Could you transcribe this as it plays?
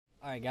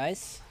Alright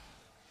guys,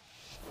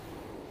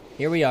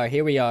 here we are,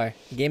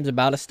 the game's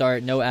about to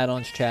start. No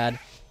add-ons, Chad.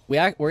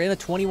 We're in a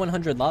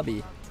 2100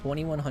 lobby.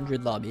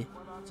 2100 lobby,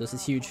 so this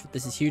is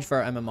huge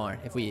for our MMR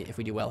if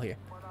we do well here.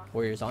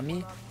 Warriors on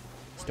me,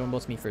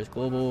 Stormbolt's me first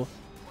global.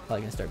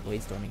 Probably gonna start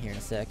blade storming here in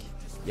a sec.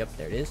 Yep,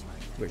 there it is. So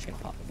we're just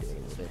gonna pop into it a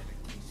little bit.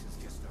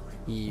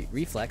 He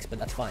reflex, but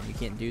that's fine. You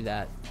can't do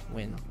that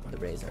when the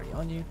ray is already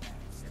on you.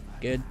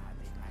 Good.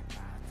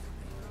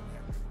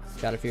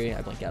 Shadow Fury,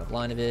 I blinked out of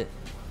line of it.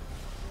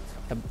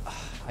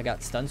 I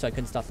got stunned, so I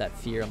couldn't stop that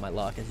fear on my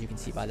lock, as you can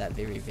see by that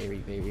very, very,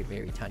 very,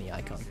 very tiny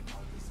icon.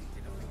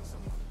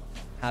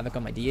 Havoc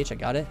on my DH, I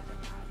got it.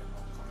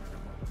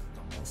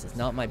 This is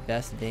not my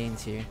best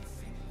veins here.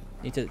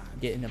 Need to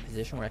get in a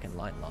position where I can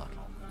line lock.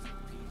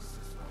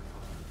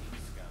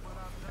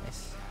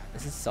 Nice.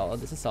 This is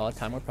solid.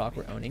 Time Warp proc,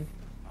 we're owning.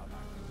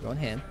 We're going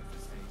ham.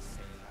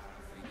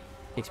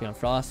 Takes me on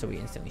Frost, so we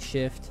instantly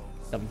shift.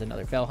 Summons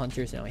another Fell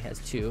Hunter, so now he has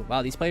two.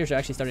 Wow, these players are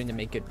actually starting to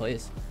make good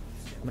plays.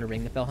 I'm gonna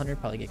ring the Fell Hunter,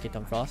 probably get kicked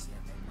on Frost.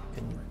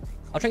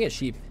 I'll try to get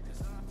Sheep.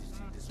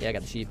 Yeah, I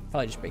got the Sheep.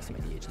 Probably just breaks my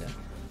DH though.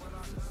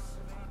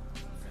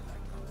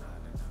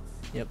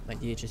 Yep, my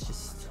DH is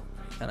just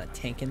kind of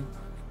tanking.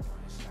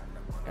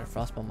 Got a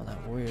Frost Bomb on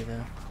that Warrior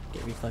though.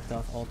 Get Reflect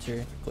off,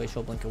 Alter,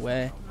 Glacial Blink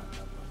away.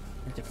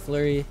 Into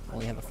Flurry.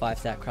 Only have a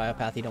 5-stack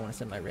Cryopathy. Don't want to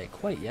send my Ray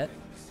quite yet.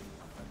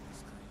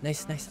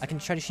 Nice, nice. I can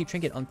try to Sheep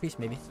Trinket on Priest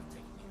maybe.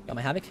 Got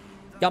my Havoc.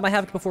 Got my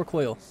Havoc before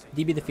Coil.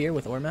 DB the Fear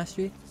with Aura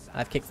Mastery. I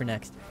have Kick for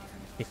next.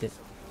 Kicked it.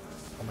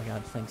 Oh my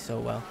god, playing so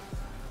well.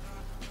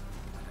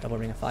 Double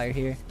Ring of Fire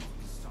here.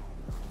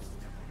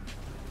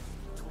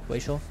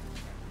 Glacial.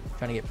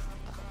 Trying to get...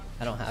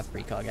 I don't have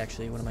precog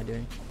actually. What am I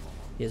doing?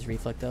 He has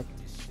Reflect up.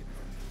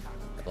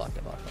 I blocked.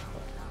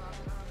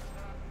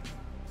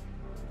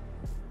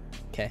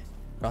 Okay.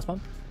 Frost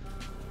Bomb.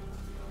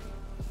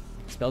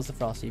 Spells the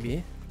Frost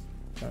EV.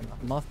 Trying to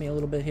knock him off me a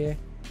little bit here.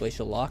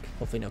 Glacial Lock.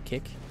 Hopefully no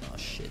kick. Oh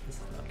shit, this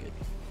is not good.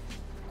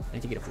 I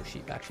need to get a full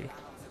Sheep actually.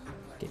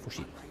 Okay, full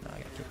Sheep. No, I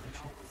got kicked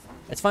actually.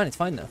 It's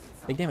fine though.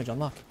 Big damage on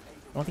Lock.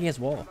 I don't think he has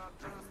wall.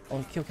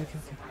 Oh, kill.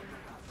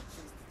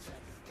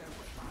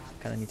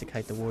 Kinda need to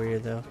kite the Warrior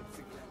though.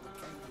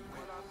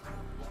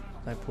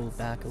 I pull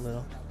back a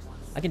little.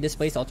 I can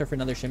displace Alter for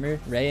another Shimmer,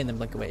 Ray, and then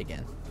blink away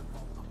again.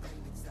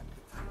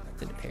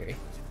 It's into parry.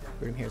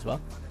 Root him here as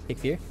well. Take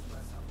Fear.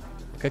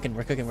 We're cooking.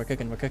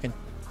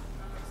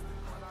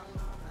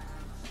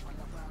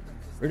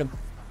 Root him.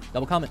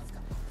 Double Comet.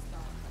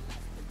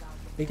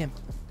 Big damn.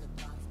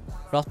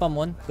 Frost Bomb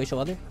 1, Glacial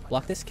Other.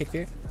 Block this, kick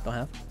Fear. Don't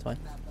have, it's fine.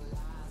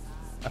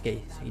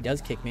 Okay, so he does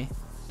kick me.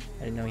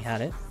 I didn't know he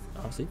had it,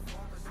 obviously.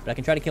 But I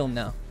can try to kill him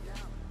now.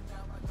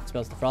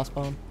 Spells the Frost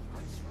Bomb.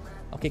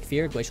 I'll kick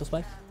Fear, Glacial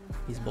Spike.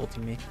 He's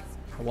bolting me.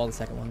 I'll wall the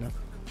second one though.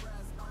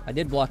 I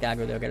did block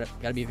aggro though,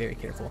 gotta be very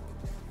careful.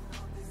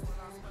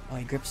 Oh,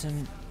 he grips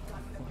him.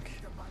 Fuck.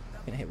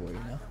 I'm gonna hit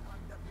Warrior now.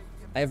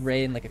 I have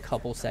Ray in like a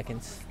couple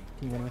seconds.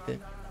 Can you win with it?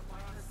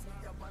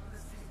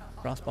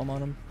 Frost Bomb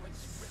on him.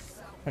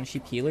 Trying to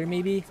Sheep Healer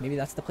maybe? Maybe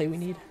that's the play we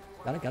need.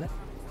 Got it. Nah.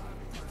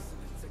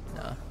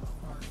 I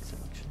don't think so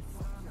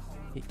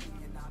actually.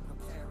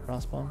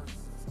 Frost Bomb.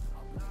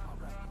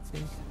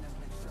 See?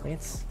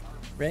 Lance.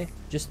 Ray.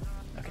 Just...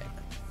 Okay.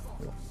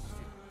 Cool.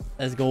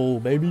 Let's go,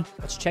 baby.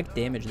 Let's check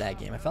damage that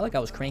game. I felt like I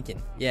was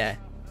cranking. Yeah.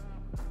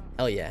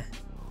 Hell yeah.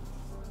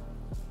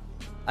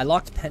 I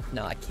locked pen...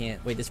 No, I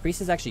can't. Wait, this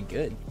Priest is actually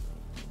good.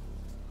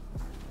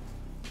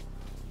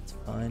 It's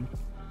fine.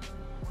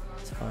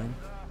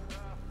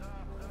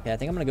 Yeah, I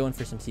think I'm gonna go in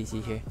for some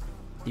CC here.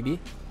 DB,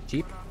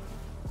 Jeep,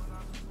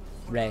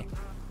 Ray.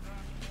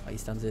 Oh, he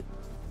stuns it.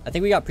 I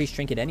think we got Priest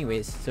Trinket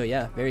anyways, so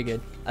yeah, very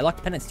good. I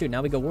locked Penance too,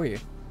 now we go Warrior.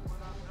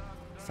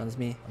 Stuns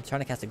me. I'm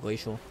trying to cast a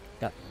Glacial.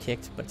 Got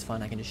kicked, but it's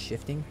fine, I can just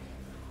shifting.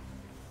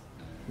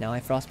 Now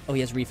I Frost. Oh, he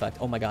has Reflect.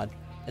 Oh my god.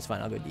 It's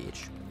fine, I'll go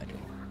DH. I do.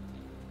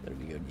 Better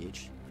be good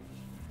DH.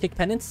 Kick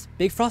Penance.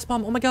 Big Frost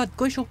Bomb. Oh my god,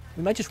 Glacial.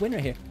 We might just win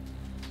right here.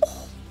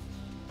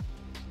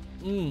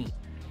 Oh.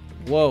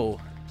 Whoa.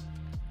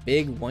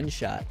 Big one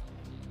shot.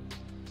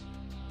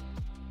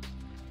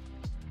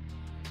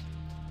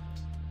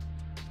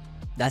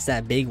 That's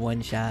that big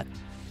one shot.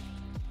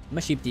 I'm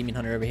gonna Sheep Demon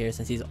Hunter over here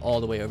since he's all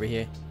the way over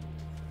here.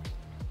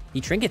 He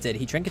trinkets it.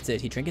 He's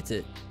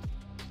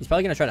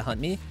probably gonna try to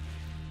hunt me.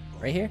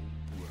 Right here.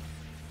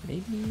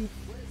 Maybe.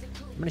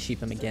 I'm gonna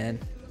Sheep him again.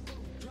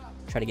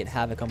 Try to get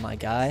Havoc on my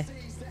guy.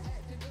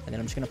 And then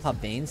I'm just gonna pop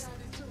Veins.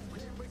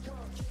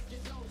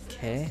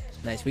 Okay.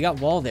 Nice. We got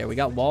wall there. We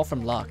got wall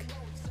from Lock.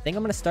 I think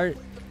I'm gonna start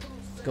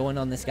going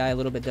on this guy a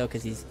little bit though,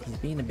 because he's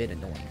being a bit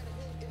annoying.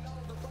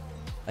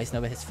 Ice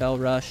Nova hits Fell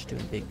Rush,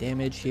 doing big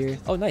damage here.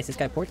 Oh nice, this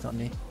guy ports on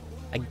me.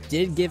 I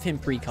did give him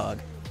precog.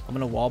 I'm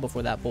gonna wall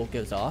before that bolt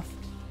goes off.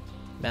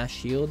 Mass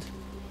Shield.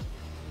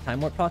 Time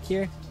Warp proc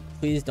here.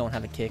 Please don't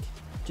have a kick.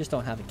 Just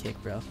don't have a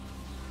kick, bro.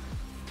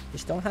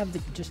 Just don't have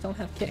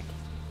kick.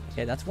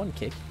 Okay, that's one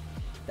kick.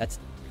 That's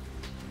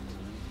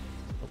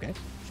okay.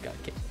 Just got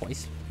kicked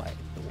twice by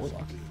the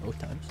Warlock both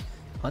times.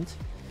 Hunt.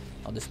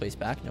 I'll displace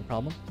back, no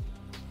problem.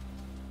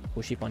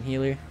 Full Sheep on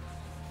healer.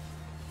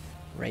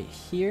 right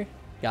here.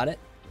 Got it.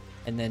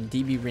 And then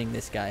DB ring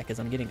this guy because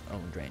I'm getting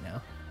owned right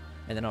now.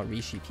 And then I'll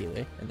resheep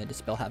healer and then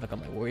dispel havoc on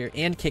my warrior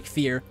and kick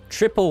fear.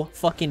 Triple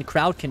fucking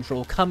crowd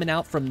control coming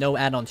out from no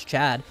add-ons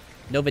Chad.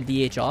 Nova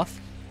DH off.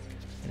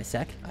 In a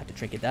sec. I have to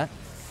trinket that.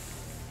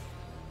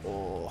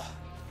 Oh,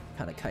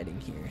 kind of kiting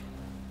here.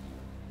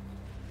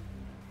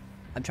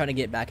 I'm trying to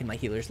get back in my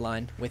healer's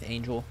line with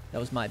Angel. That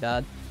was my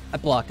bad. I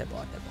blocked,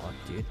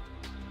 dude.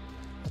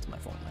 That's my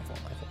fault.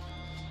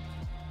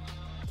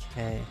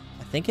 Okay.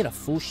 I think it a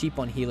full sheep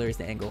on healer is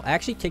the angle. I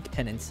actually kicked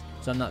penance,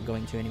 so I'm not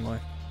going to anymore.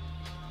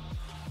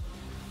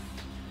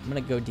 I'm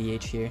gonna go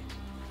DH here.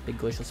 Big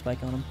glacial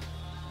spike on him.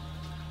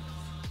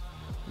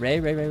 Ray.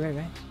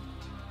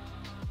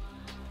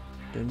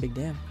 Doing big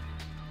damn.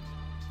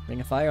 Ring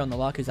of fire on the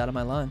lock who's out of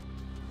my line.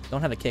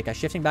 Don't have a kick. I'm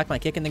shifting back my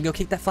kick and then go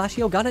kick that flash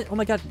heal. Got it. Oh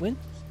my god, win.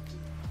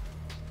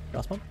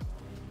 Crossbomb.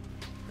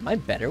 Am I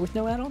better with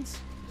no add-ons?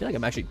 I feel like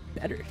I'm actually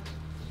better.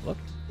 Look.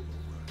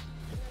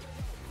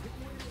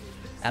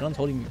 Add-ons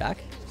holding me back.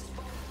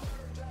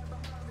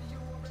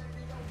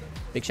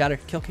 Big shatter.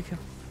 Kill.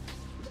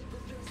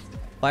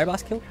 Fire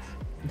boss kill?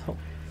 No.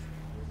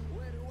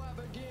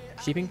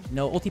 Sheeping?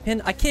 No. Ulti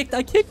pin? I kicked!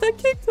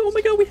 Oh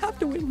my god, we have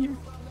to win here.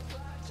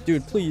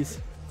 Dude, please.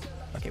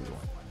 Okay, we won.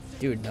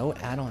 Dude, no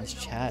add-ons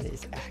chat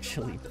is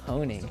actually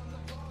poning.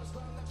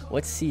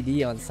 What's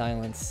CD on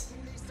silence?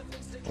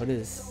 What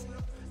is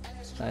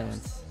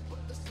silence?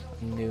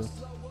 New.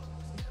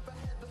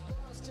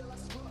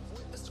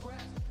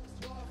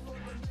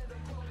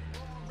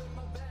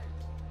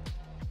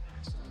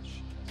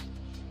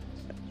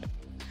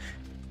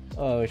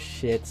 Oh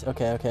shit.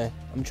 Okay.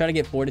 I'm trying to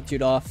get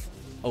fortitude off.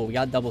 Oh, we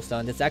got double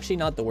stunned. It's actually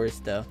not the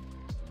worst though.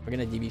 We're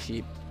gonna DB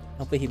sheep.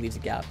 Hopefully he leaves a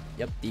gap.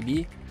 Yep,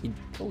 DB. He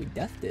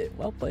deathed it.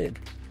 Well played.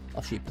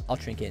 I'll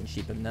trinket and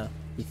sheep him now.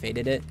 He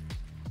faded it.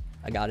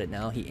 I got it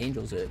now. He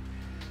angels it.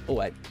 Oh,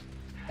 I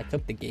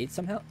took the gate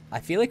somehow. I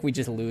feel like we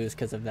just lose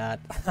because of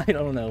that. I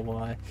don't know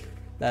why.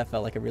 That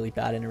felt like a really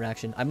bad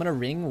interaction. I'm gonna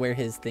ring where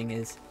his thing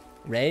is.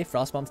 Ray,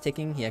 Frostbomb's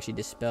ticking. He actually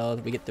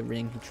dispelled. We get the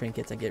ring. He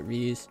trinkets. I get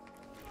reuse.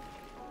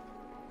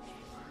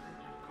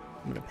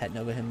 I'm gonna pet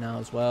Nova him now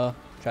as well.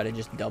 Try to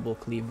just double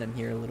cleave them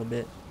here a little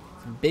bit.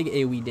 Some big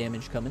AoE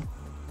damage coming.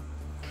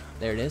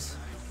 There it is.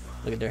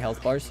 Look at their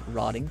health bars.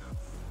 Rotting.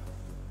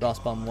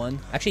 Frostbomb 1.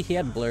 Actually, he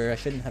had blur. I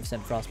shouldn't have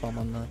sent Frostbomb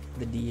on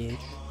the DH.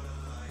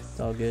 It's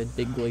all good.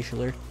 Big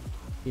Glacialer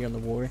here on the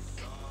war.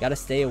 Gotta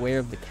stay aware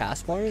of the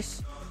cast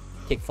bars.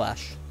 Kick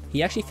flash.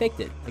 He actually faked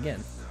it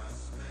again.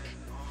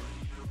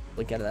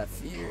 Look out of that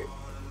fear.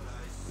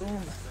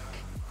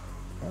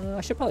 Boom.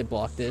 I should probably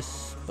block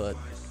this, but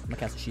I'm gonna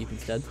cast a sheep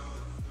instead.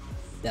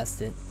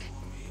 That's it.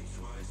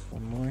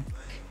 One more.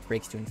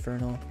 Breaks to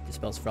Infernal.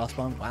 Dispels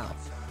Frostbomb. Wow.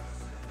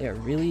 They are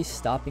really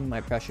stopping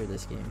my pressure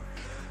this game.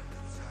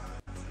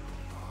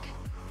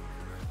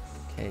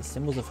 Okay,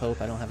 Symbols of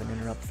Hope. I don't have an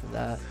interrupt for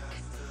that.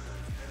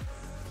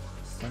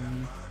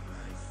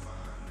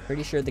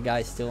 Pretty sure the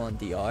guy's still on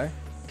DR,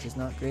 which is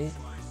not great.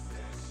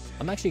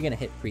 I'm actually going to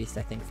hit Priest,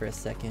 I think, for a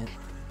second.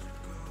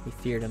 He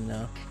feared him,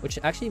 though. Which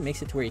actually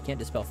makes it to where he can't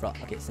dispel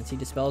Frost. Okay, since he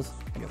dispels,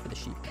 I go for the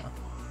sheep now.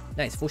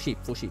 Nice, full sheep.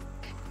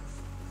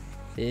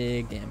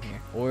 Big damn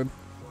here. Orb.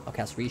 I'll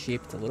cast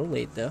Reshape. It's a little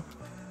late, though.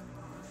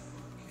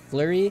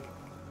 Flurry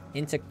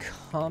into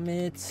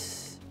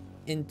Comet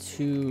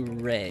into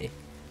Ray.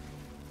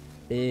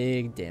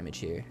 Big damage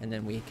here. And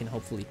then we can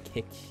hopefully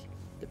kick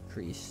the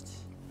Priest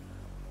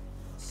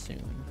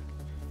soon.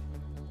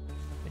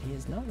 But he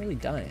is not really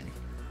dying.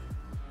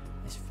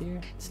 His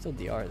fear? It's still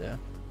DR, though.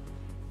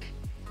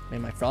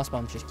 Man, my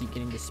Frostbombs just keep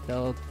getting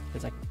dispelled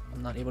because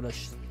I'm not able to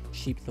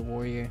sheep the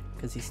warrior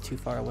because he's too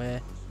far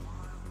away.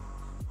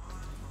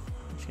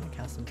 I'm just going to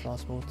cast some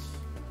Frostbolts.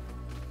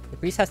 The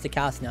Priest has to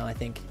cast now, I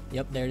think.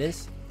 Yep, there it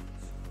is.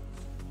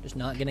 Just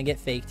not gonna get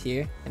faked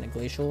here. Gonna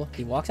Glacial.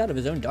 He walks out of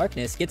his own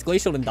darkness, gets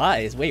Glacial and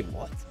dies. Wait,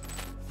 what?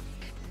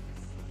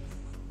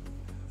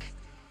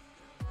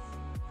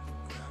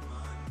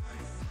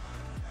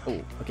 Oh,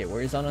 okay,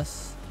 Warrior's on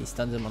us. He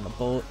stuns him on the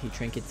bolt. He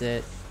trinkets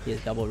it. He has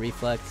double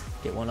reflect.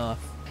 Get one off.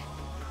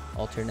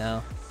 Alter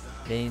now.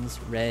 Veins,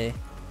 Ray.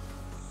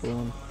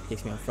 Boom.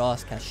 Takes me on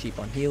Frost. Cast Sheep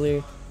on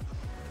healer.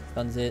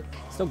 Stuns it.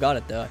 Still got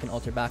it though. I can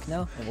alter back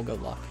now and we'll go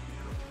lock.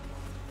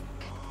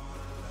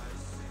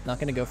 Not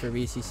gonna go for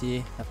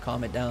re-CC. Have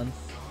Comet down.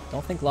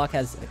 Don't think Lock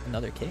has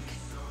another kick.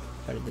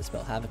 Try to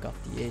dispel Havoc off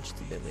DH. It's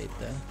a bit late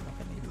though. Not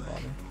gonna even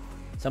bother.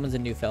 Someone's a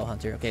new Fell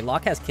Hunter. Okay,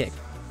 Lock has kick.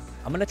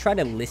 I'm gonna try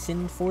to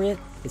listen for it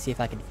to see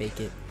if I can fake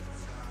it.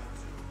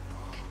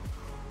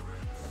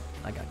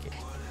 I got kicked.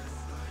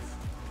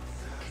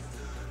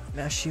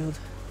 Mass shield.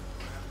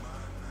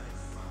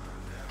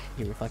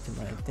 He reflected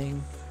my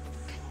thing.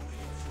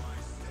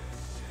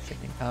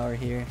 Shifting power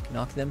here.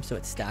 Knock them so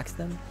it stacks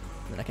them.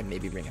 And then I can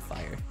maybe bring a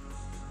fire.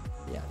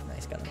 Yeah,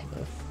 nice. Got him on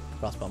both.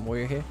 Crossbomb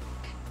warrior here.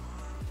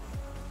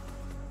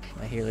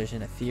 My healer's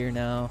in a fear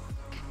now.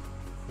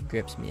 It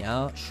grips me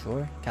out.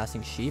 Sure.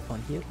 Casting sheep on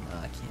heal. No,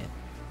 I can't.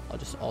 I'll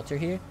just alter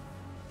here.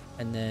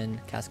 And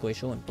then cast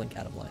glacial and blink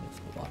out of line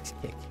with the Lock's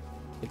kick.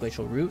 The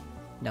glacial root.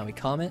 Now we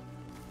comet.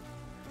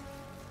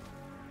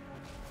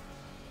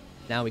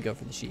 Now we go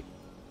for the sheep.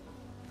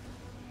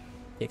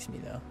 Kicks me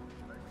though.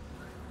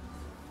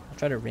 I'll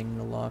try to ring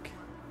the lock.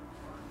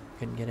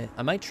 Couldn't get it.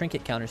 I might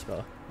trinket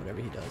counterspell, whatever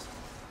he does.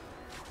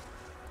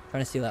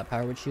 Trying to steal that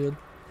power word shield.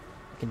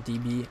 I can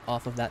DB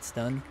off of that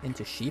stun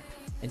into sheep.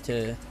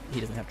 Into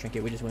he doesn't have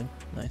trinket, we just win.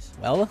 Nice.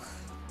 Well,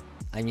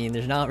 I mean,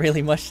 there's not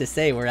really much to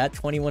say. We're at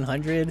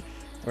 2100.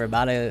 We're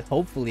about to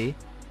hopefully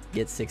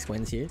get 6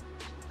 wins here.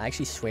 I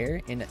actually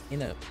swear, in a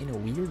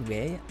weird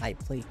way, I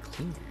play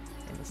cleaner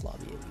in this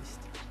lobby at least.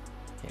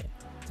 Okay,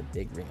 it's a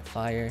big ring of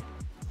fire.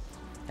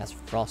 Cast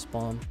Frost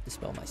Bomb,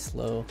 dispel my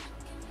slow.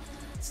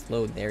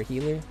 Slow their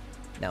healer.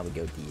 Now we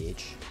go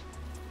DH.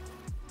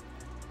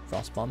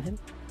 Frost Bomb him.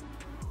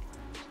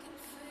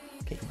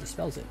 Okay, he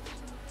dispels it.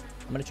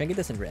 I'm gonna try and get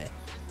this in Ray.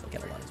 Look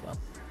at a lot as well.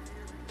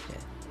 Okay,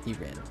 he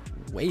ran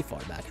way far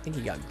back. I think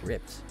he got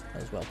gripped.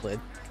 That was well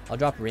played. I'll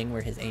drop ring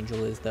where his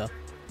angel is though.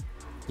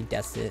 He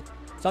deaths it.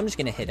 So I'm just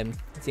gonna hit him.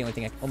 That's the only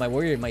thing oh, my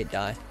warrior might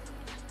die.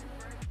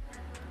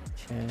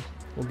 Okay,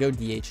 we'll go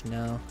DH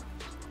now.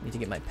 Need to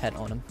get my pet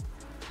on him.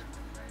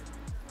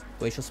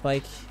 Glacial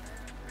Spike.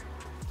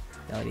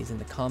 Now that he's in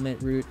the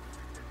Comet route,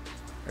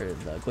 or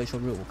the Glacial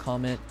route will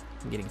Comet.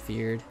 I'm getting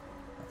feared.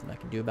 Nothing I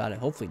can do about it.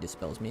 Hopefully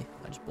dispels me.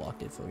 I just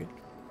blocked it for you.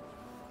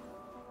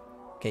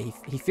 Okay,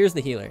 he fears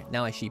the healer.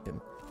 Now I sheep him.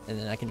 And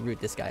then I can root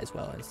this guy as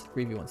well. It's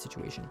 3v1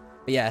 situation.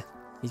 But yeah,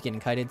 he's getting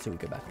kited, so we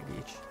go back to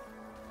DH.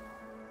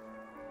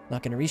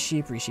 Not gonna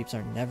resheep. Resheeps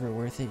are never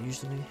worth it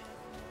usually.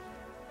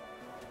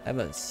 I have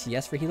a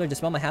CS for healer.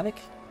 Dispel my Havoc.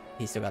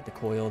 He's still got the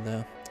coil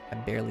though. I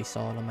barely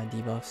saw it on my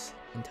debuffs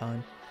in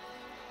time.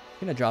 I'm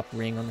gonna drop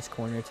ring on this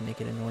corner to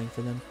make it annoying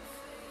for them.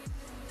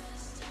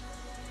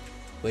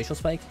 Glacial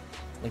Spike.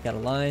 Link out a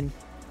line.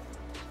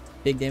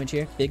 Big damage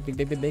here.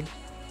 Big.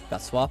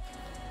 Got swap.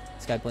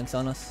 This guy blinks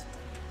on us.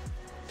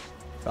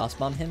 Frost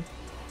Bomb him.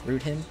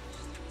 Root him.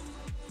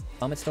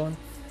 Comet Storm.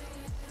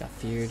 Got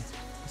feared.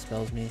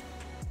 Dispels me.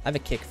 I have a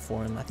kick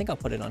for him. I think I'll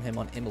put it on him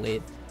on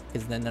Immolate,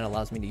 because then that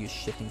allows me to use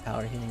shifting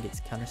power here and get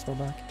his counterspell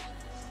back.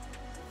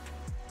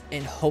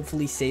 And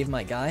hopefully save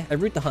my guy. I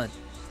root the hunt.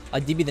 I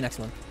DB the next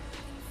one.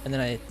 And then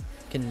I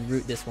can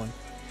root this one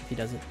if he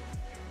does it.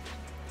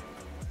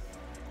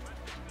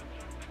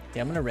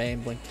 Yeah, I'm gonna Ray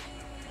and blink.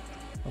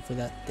 Hopefully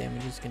that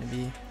damage is gonna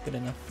be good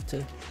enough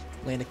to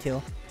land a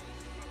kill.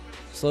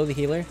 Slow the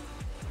healer.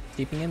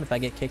 Keeping him. If I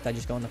get kicked, I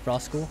just go on the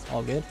Frost School.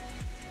 All good.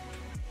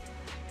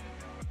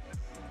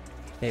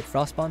 Okay,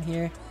 Frost Bomb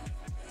here.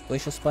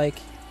 Glacial Spike.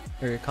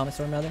 Or Comet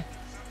Storm rather.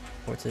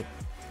 Ports it.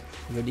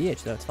 We go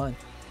DH though, it's fine.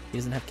 He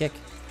doesn't have kick.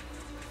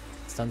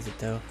 Stuns it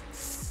though.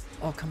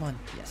 Oh, come on.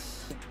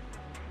 Yes.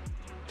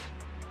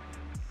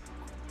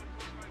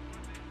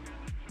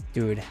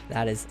 Dude,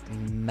 that is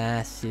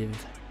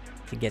massive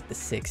to get the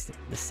six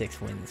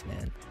wins,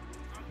 man.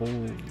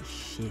 Holy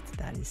shit,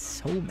 that is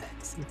so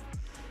massive.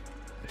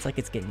 It's like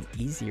it's getting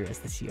easier as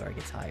the CR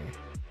gets higher.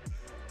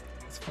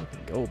 Let's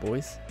fucking go,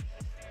 boys.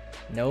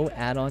 No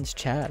add-ons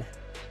Chad.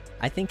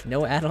 I think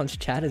no add-ons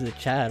Chad is a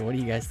Chad. What do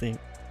you guys think?